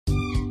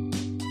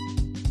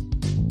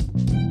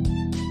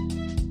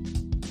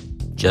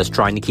Just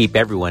trying to keep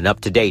everyone up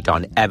to date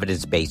on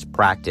evidence-based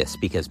practice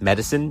because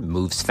medicine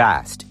moves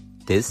fast.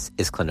 This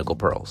is Clinical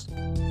Pearls.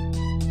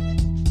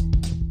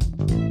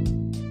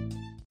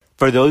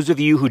 For those of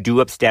you who do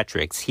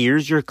obstetrics,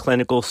 here's your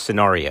clinical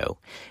scenario.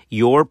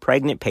 Your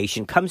pregnant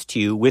patient comes to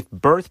you with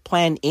birth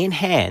plan in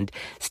hand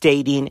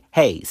stating,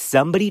 hey,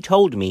 somebody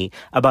told me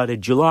about a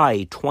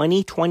July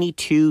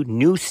 2022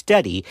 new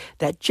study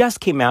that just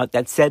came out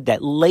that said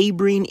that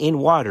laboring in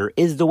water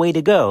is the way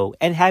to go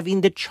and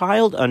having the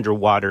child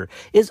underwater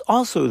is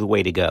also the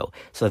way to go.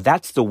 So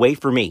that's the way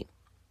for me.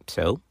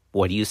 So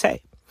what do you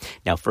say?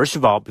 Now, first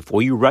of all,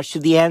 before you rush to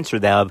the answer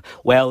of,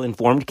 well,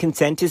 informed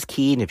consent is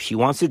key, and if she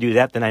wants to do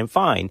that, then I'm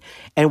fine.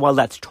 And while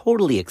that's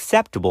totally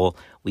acceptable,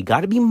 we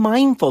got to be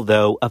mindful,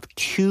 though, of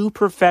two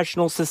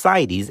professional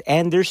societies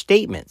and their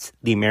statements.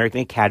 The American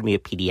Academy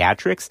of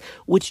Pediatrics,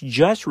 which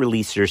just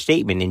released their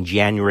statement in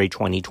January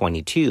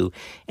 2022,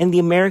 and the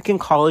American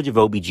College of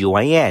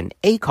OBGYN,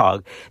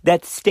 ACOG.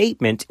 That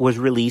statement was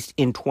released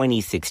in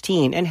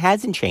 2016 and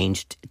hasn't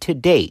changed to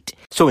date.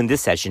 So in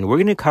this session, we're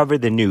going to cover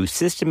the new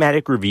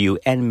systematic review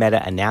and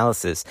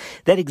meta-analysis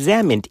that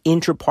examined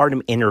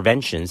intrapartum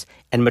interventions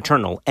and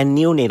maternal and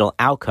neonatal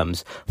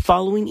outcomes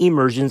following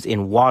immersions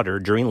in water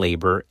during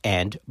labor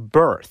and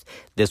birth.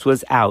 This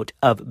was out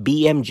of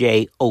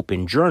BMJ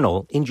Open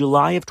Journal in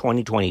July of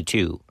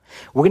 2022.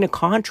 We're going to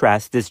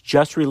contrast this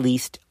just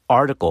released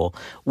article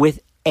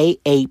with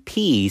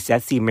AAP's,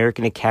 that's the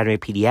American Academy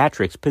of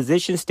Pediatrics,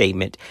 position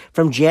statement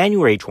from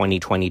January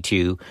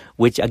 2022,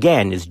 which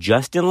again is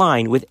just in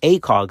line with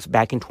ACOG's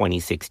back in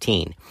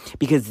 2016,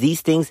 because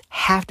these things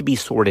have to be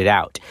sorted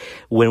out.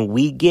 When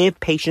we give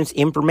patients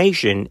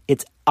information,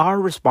 it's our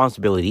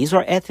responsibility, it's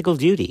our ethical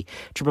duty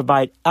to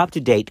provide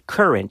up-to-date,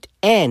 current,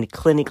 and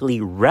clinically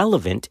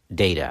relevant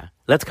data.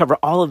 Let's cover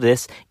all of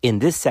this in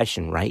this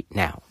session right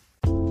now.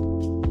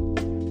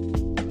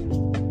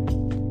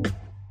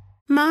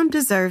 Mom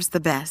deserves the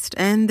best,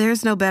 and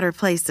there's no better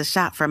place to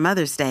shop for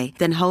Mother's Day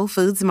than Whole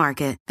Foods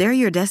Market. They're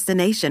your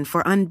destination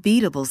for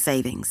unbeatable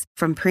savings,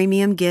 from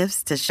premium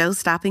gifts to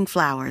show-stopping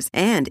flowers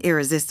and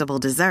irresistible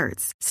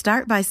desserts.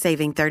 Start by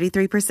saving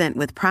 33%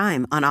 with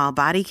Prime on all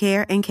body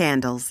care and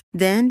candles.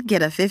 Then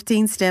get a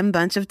 15-stem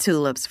bunch of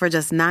tulips for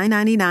just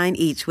 $9.99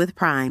 each with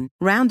Prime.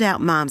 Round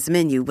out Mom's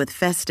menu with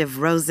festive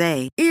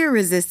rosé,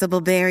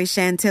 irresistible berry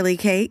chantilly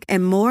cake,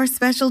 and more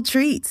special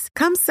treats.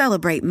 Come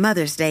celebrate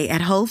Mother's Day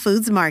at Whole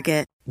Foods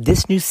Market.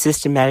 This new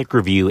systematic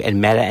review and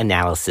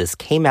meta-analysis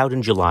came out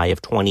in July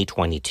of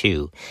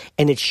 2022,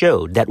 and it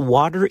showed that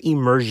water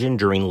immersion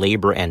during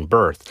labor and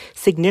birth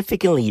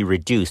significantly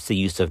reduced the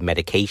use of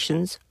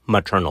medications,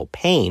 maternal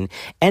pain,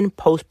 and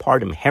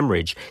postpartum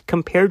hemorrhage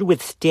compared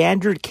with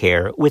standard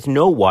care with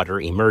no water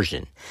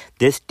immersion.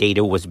 This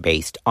data was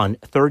based on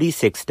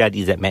 36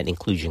 studies that met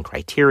inclusion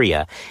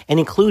criteria and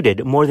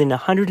included more than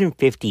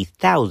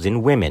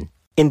 150,000 women.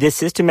 In this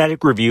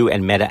systematic review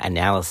and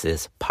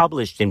meta-analysis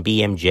published in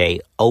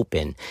BMJ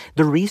Open,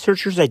 the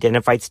researchers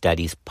identified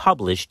studies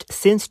published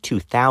since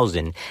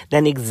 2000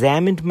 that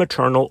examined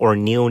maternal or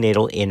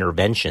neonatal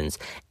interventions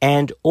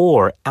and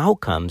or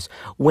outcomes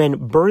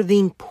when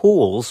birthing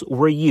pools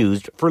were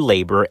used for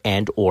labor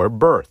and or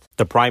birth.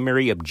 The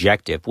primary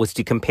objective was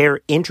to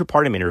compare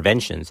intrapartum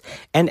interventions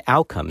and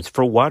outcomes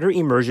for water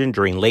immersion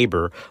during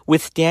labor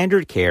with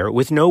standard care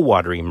with no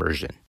water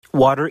immersion.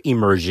 Water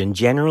immersion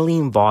generally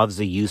involves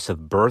the use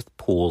of birth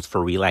pools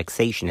for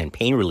relaxation and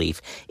pain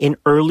relief in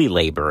early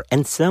labor,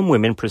 and some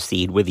women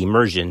proceed with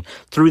immersion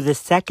through the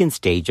second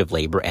stage of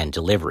labor and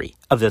delivery.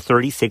 Of the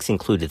 36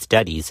 included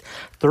studies,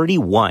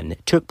 31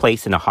 took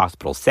place in a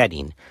hospital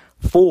setting,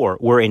 4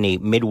 were in a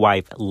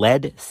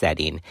midwife-led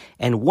setting,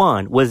 and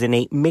 1 was in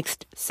a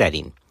mixed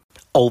setting.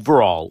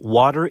 Overall,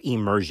 water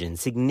immersion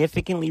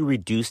significantly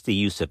reduced the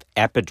use of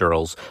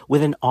epidurals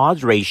with an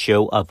odds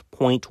ratio of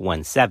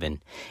 0.17.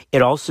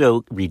 It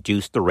also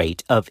reduced the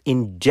rate of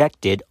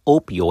injected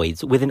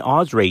opioids with an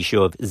odds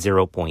ratio of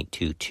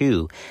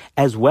 0.22,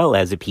 as well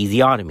as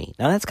episiotomy.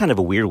 Now, that's kind of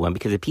a weird one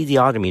because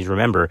episiotomies,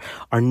 remember,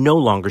 are no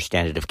longer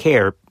standard of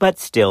care, but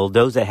still,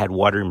 those that had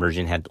water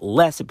immersion had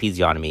less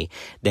episiotomy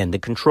than the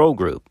control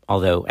group,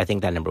 although I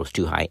think that number was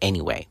too high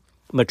anyway.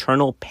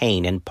 Maternal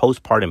pain and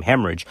postpartum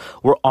hemorrhage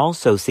were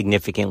also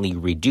significantly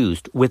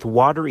reduced with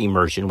water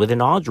immersion with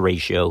an odds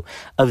ratio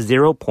of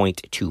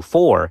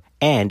 0.24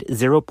 and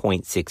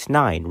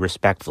 0.69,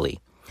 respectively.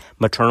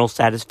 Maternal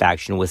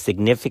satisfaction was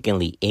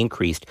significantly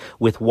increased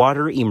with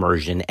water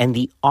immersion, and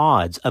the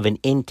odds of an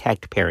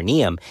intact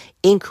perineum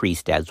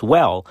increased as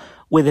well,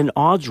 with an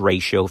odds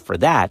ratio for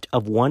that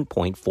of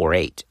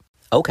 1.48.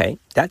 Okay,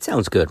 that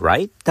sounds good,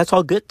 right? That's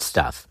all good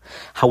stuff.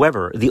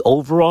 However, the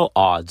overall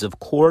odds of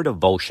cord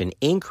avulsion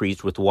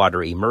increased with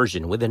water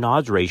immersion with an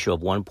odds ratio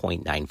of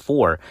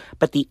 1.94,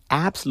 but the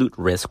absolute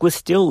risk was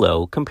still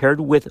low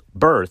compared with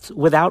births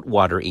without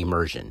water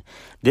immersion.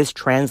 This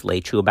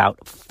translates to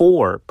about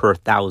 4 per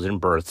 1,000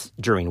 births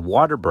during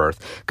water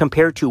birth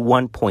compared to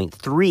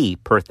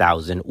 1.3 per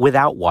 1,000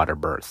 without water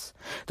births.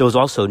 There was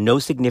also no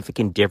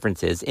significant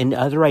differences in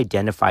other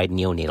identified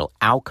neonatal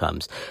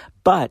outcomes,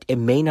 but it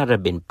may not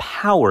have been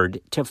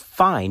powered to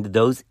find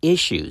those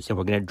issues. And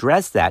we're going to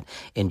address that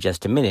in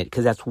just a minute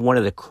because that's one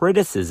of the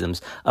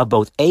criticisms of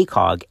both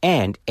ACOG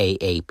and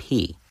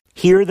AAP.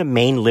 Here are the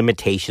main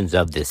limitations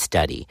of this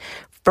study.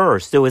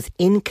 First, there was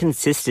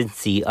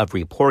inconsistency of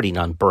reporting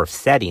on birth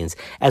settings,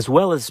 as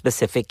well as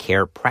specific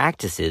care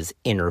practices,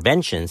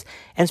 interventions,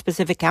 and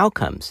specific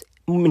outcomes.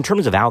 In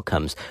terms of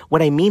outcomes,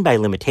 what I mean by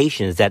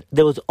limitation is that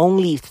there was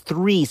only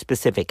 3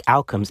 specific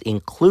outcomes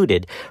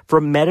included for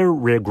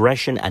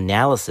meta-regression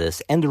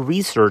analysis, and the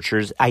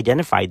researchers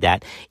identified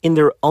that in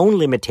their own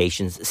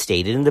limitations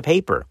stated in the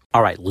paper.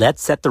 All right,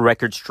 let's set the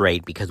record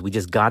straight because we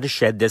just got to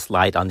shed this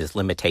light on this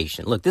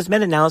limitation. Look, this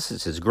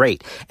meta-analysis is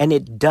great, and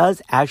it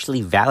does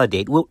actually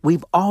validate what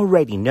we've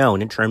already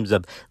known in terms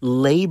of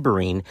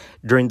laboring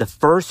during the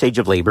first stage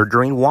of labor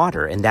during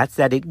water, and that's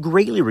that it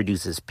greatly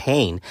reduces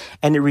pain,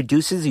 and it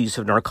reduces the use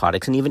of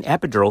narcotics and even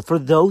epidural for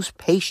those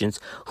patients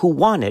who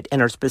want it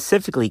and are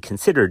specifically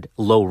considered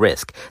low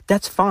risk.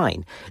 That's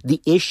fine.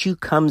 The issue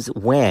comes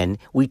when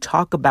we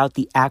talk about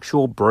the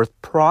actual birth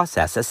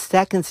process, a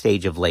second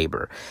stage of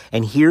labor.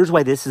 And here's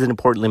why this is an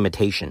important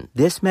limitation.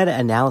 This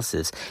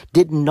meta-analysis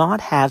did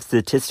not have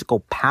statistical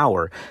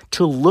power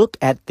to look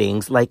at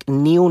things like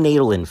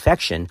neonatal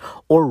infection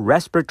or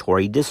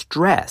respiratory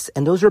distress.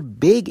 And those are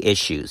big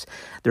issues.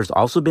 There's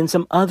also been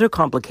some other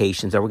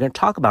complications that we're going to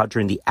talk about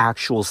during the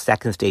actual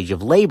second stage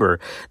of labor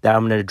that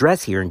I'm going to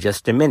address here in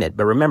just a minute.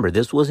 But remember,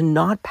 this was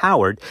not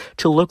powered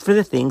to look for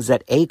the things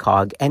that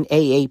ACOG and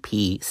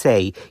AAP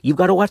say you've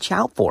got to watch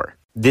out for.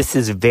 This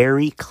is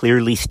very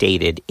clearly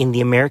stated in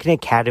the American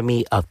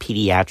Academy of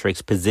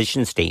Pediatrics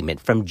position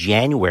statement from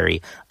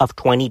January of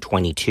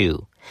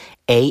 2022.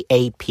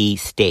 AAP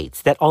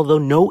states that although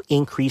no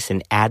increase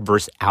in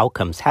adverse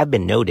outcomes have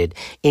been noted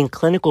in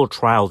clinical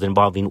trials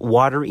involving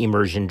water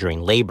immersion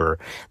during labor,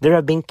 there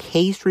have been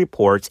case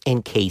reports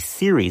and case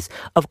series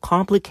of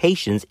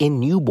complications in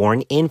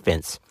newborn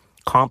infants.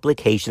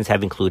 Complications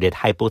have included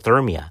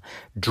hypothermia,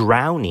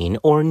 drowning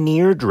or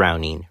near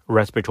drowning,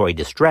 respiratory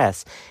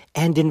distress,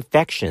 and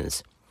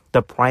infections.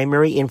 The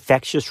primary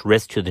infectious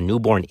risk to the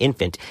newborn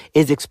infant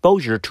is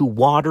exposure to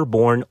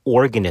waterborne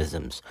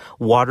organisms.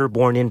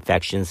 Waterborne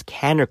infections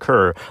can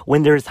occur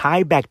when there is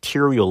high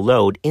bacterial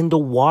load in the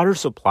water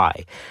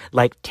supply,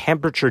 like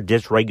temperature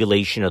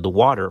dysregulation of the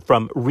water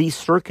from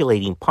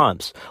recirculating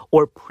pumps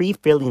or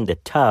pre-filling the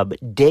tub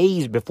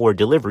days before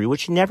delivery,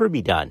 which should never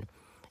be done.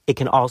 It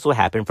can also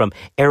happen from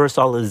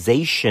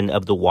aerosolization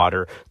of the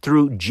water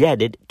through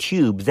jetted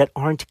tubes that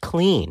aren't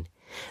clean.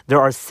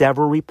 There are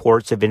several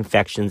reports of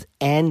infections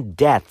and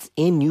deaths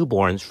in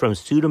newborns from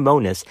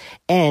Pseudomonas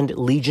and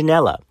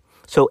Legionella.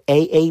 So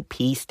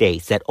AAP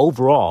states that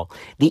overall,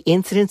 the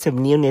incidence of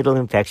neonatal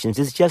infections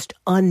is just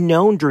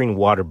unknown during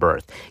water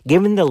birth,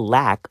 given the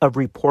lack of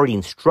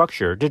reporting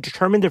structure to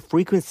determine the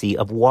frequency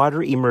of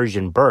water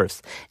immersion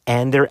births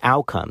and their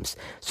outcomes.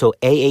 So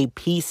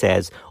AAP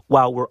says,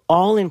 while we're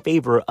all in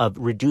favor of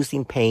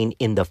reducing pain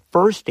in the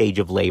first stage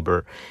of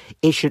labor,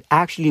 it should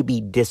actually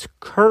be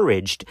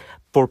discouraged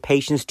for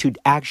patients to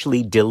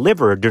actually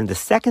deliver during the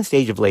second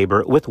stage of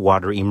labor with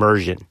water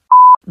immersion.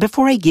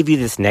 Before I give you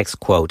this next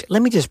quote,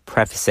 let me just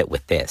preface it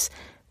with this.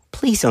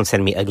 Please don't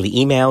send me ugly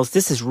emails.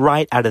 This is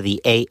right out of the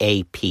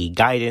AAP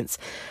guidance.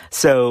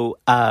 So,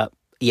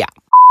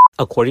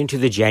 According to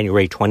the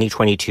January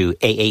 2022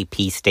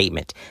 AAP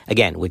statement,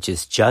 again, which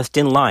is just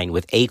in line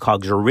with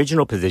ACOG's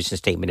original position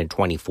statement in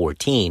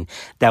 2014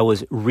 that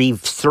was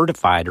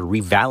recertified or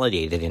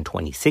revalidated in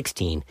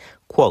 2016,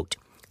 quote,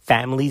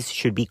 families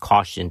should be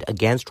cautioned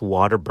against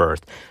water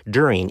birth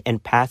during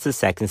and past the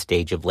second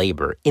stage of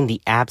labor in the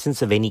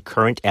absence of any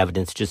current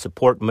evidence to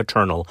support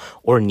maternal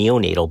or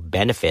neonatal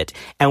benefit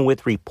and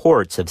with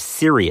reports of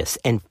serious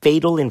and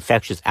fatal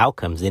infectious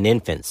outcomes in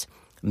infants.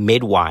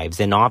 Midwives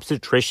and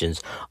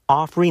obstetricians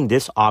offering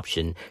this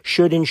option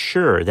should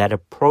ensure that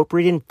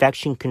appropriate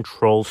infection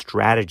control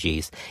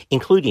strategies,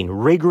 including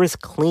rigorous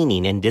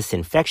cleaning and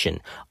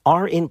disinfection,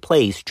 are in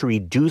place to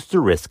reduce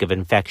the risk of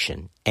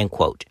infection, end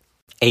quote.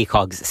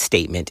 ACOG's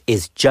statement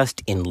is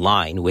just in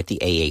line with the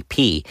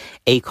AAP.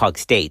 ACOG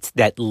states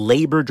that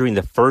labor during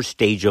the first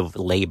stage of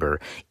labor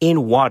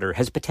in water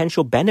has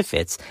potential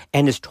benefits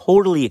and is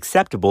totally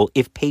acceptable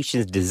if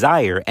patients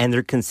desire and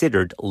they're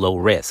considered low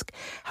risk.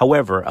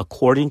 However,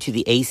 according to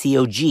the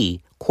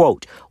ACOG,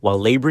 quote, while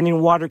laboring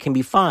in water can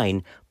be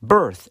fine,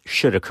 birth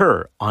should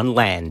occur on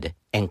land,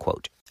 end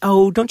quote.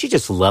 Oh, don't you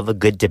just love a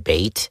good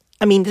debate?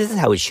 I mean, this is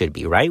how it should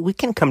be, right? We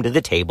can come to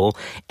the table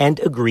and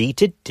agree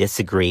to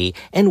disagree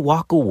and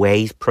walk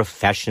away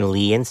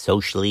professionally and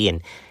socially,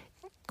 and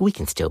we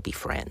can still be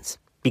friends.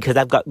 Because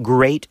I've got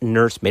great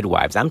nurse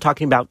midwives. I'm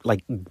talking about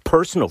like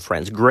personal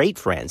friends, great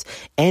friends,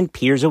 and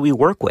peers that we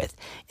work with.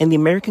 And the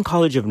American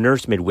College of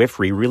Nurse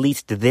Midwifery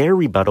released their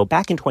rebuttal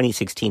back in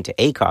 2016 to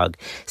ACOG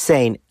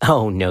saying,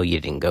 oh, no, you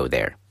didn't go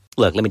there.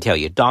 Look, let me tell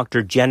you,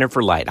 Dr.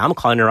 Jennifer Light, I'm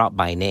calling her out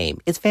by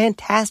name. It's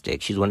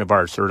fantastic. She's one of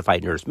our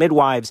certified nurse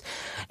midwives,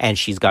 and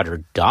she's got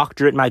her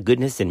doctorate, my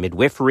goodness, in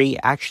midwifery.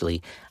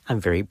 Actually, I'm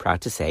very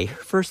proud to say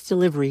her first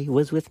delivery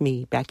was with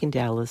me back in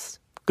Dallas.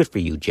 Good for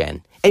you,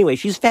 Jen. Anyway,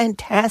 she's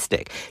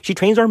fantastic. She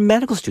trains our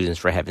medical students,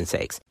 for heaven's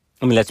sakes.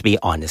 I mean, let's be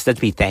honest. Let's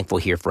be thankful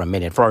here for a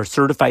minute for our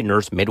certified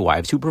nurse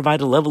midwives who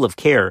provide a level of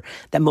care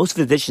that most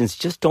physicians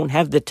just don't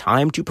have the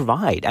time to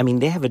provide. I mean,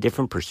 they have a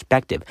different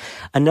perspective,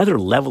 another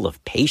level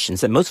of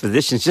patience that most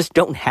physicians just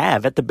don't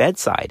have at the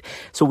bedside.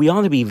 So we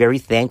ought to be very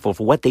thankful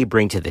for what they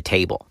bring to the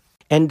table.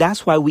 And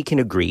that's why we can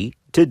agree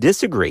to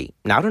disagree.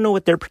 Now, I don't know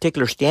what their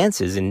particular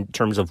stance is in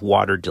terms of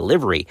water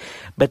delivery,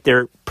 but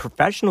their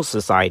professional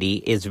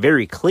society is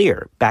very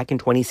clear. Back in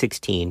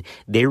 2016,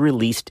 they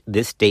released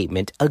this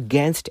statement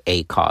against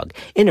ACOG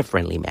in a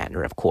friendly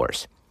manner, of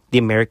course. The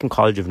American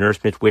College of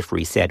Nurse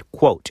Midwifery said,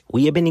 quote,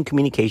 "We have been in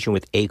communication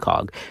with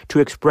ACOG to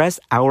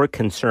express our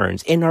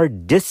concerns and our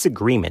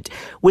disagreement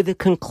with the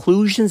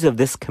conclusions of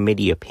this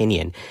committee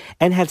opinion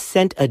and have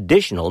sent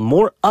additional,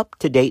 more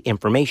up-to-date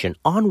information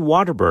on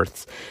water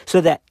births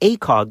so that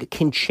ACOG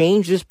can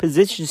change this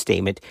position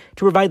statement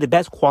to provide the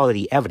best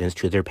quality evidence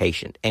to their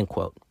patient," end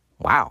quote.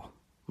 Wow,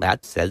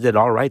 that says it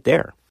all right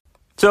there.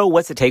 So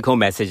what's the take-home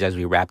message as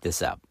we wrap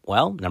this up?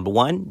 Well, number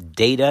one,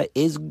 data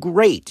is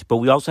great, but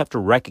we also have to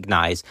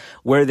recognize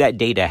where that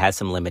data has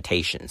some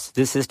limitations.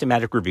 This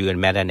systematic review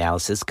and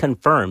meta-analysis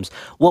confirms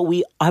what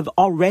we have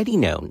already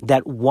known,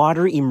 that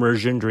water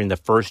immersion during the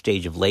first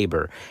stage of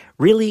labor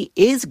really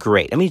is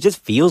great. I mean, it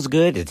just feels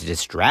good. It's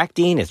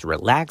distracting. It's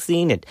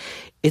relaxing.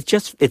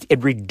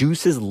 It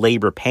reduces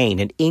labor pain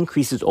and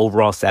increases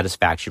overall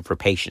satisfaction for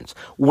patients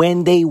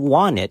when they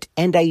want it,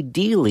 and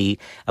ideally,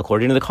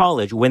 according to the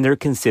college, when they're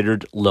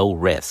considered low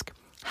risk.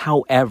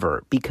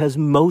 However, because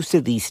most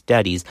of these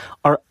studies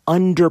are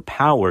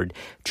underpowered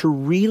to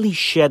really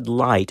shed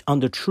light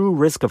on the true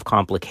risk of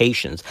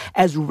complications,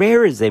 as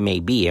rare as they may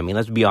be, I mean,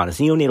 let's be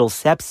honest, neonatal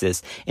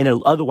sepsis in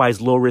an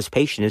otherwise low-risk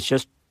patient is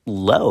just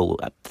low,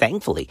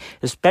 thankfully,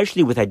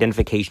 especially with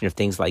identification of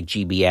things like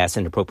GBS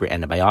and appropriate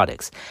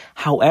antibiotics.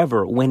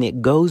 However, when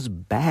it goes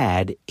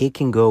bad, it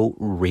can go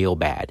real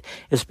bad,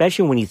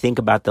 especially when you think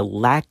about the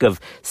lack of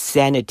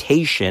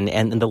sanitation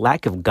and the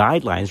lack of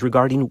guidelines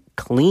regarding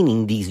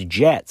cleaning these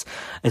jets,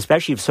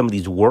 especially if some of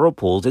these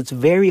whirlpools, it's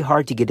very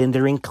hard to get in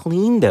there and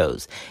clean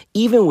those.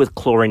 Even with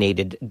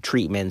chlorinated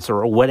treatments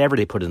or whatever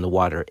they put in the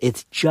water,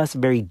 it's just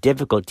very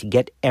difficult to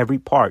get every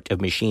part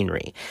of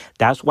machinery.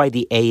 That's why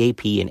the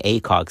AAP and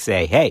ACOG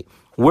say, hey,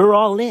 we're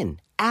all in.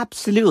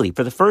 Absolutely.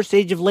 For the first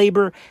stage of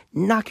labor,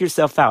 knock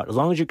yourself out as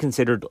long as you're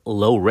considered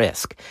low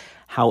risk.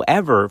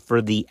 However,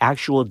 for the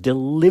actual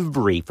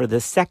delivery for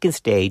the second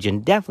stage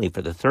and definitely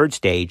for the third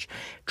stage,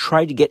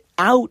 try to get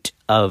out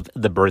of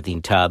the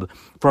birthing tub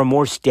for a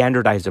more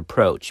standardized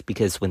approach,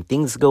 because when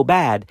things go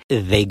bad,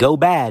 they go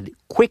bad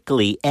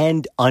quickly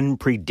and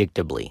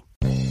unpredictably.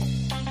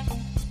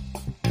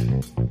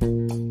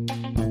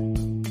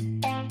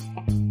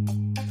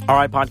 All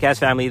right, podcast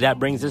family, that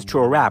brings us to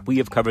a wrap. We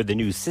have covered the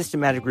new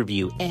systematic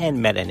review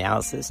and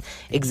meta-analysis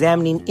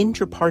examining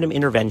intrapartum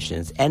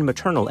interventions and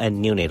maternal and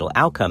neonatal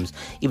outcomes,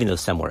 even though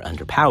some were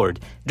underpowered,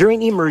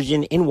 during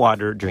immersion in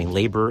water during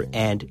labor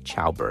and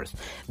childbirth.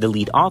 The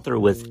lead author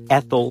was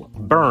Ethel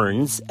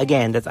Burns.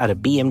 Again, that's out of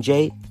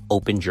BMJ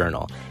Open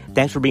Journal.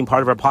 Thanks for being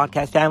part of our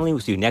podcast family.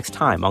 We'll see you next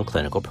time on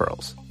Clinical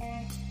Pearls.